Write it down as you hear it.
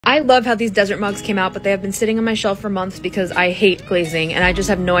I love how these desert mugs came out, but they have been sitting on my shelf for months because I hate glazing and I just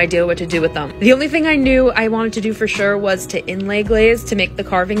have no idea what to do with them. The only thing I knew I wanted to do for sure was to inlay glaze to make the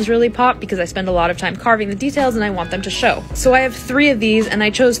carvings really pop, because I spend a lot of time carving the details and I want them to show. So I have 3 of these and I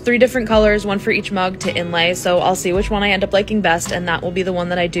chose 3 different colors, one for each mug to inlay, so I'll see which one I end up liking best, and that will be the one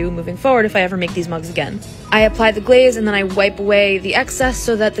that I do moving forward if I ever make these mugs again. I apply the glaze and then I wipe away the excess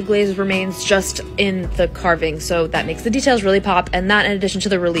so that the glaze remains just in the carving, so that makes the details really pop, and that, in addition to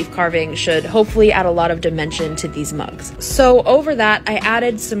the relief carving, should hopefully add a lot of dimension to these mugs. So over that, I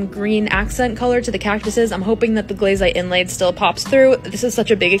added some green accent color to the cactuses. I'm hoping that the glaze I inlaid still pops through. This is such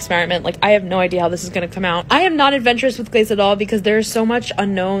a big experiment, like I have no idea how this is going to come out. I am not adventurous with glaze at all because there's so much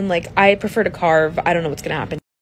unknown. Like, I prefer to carve. I don't know what's going to happen.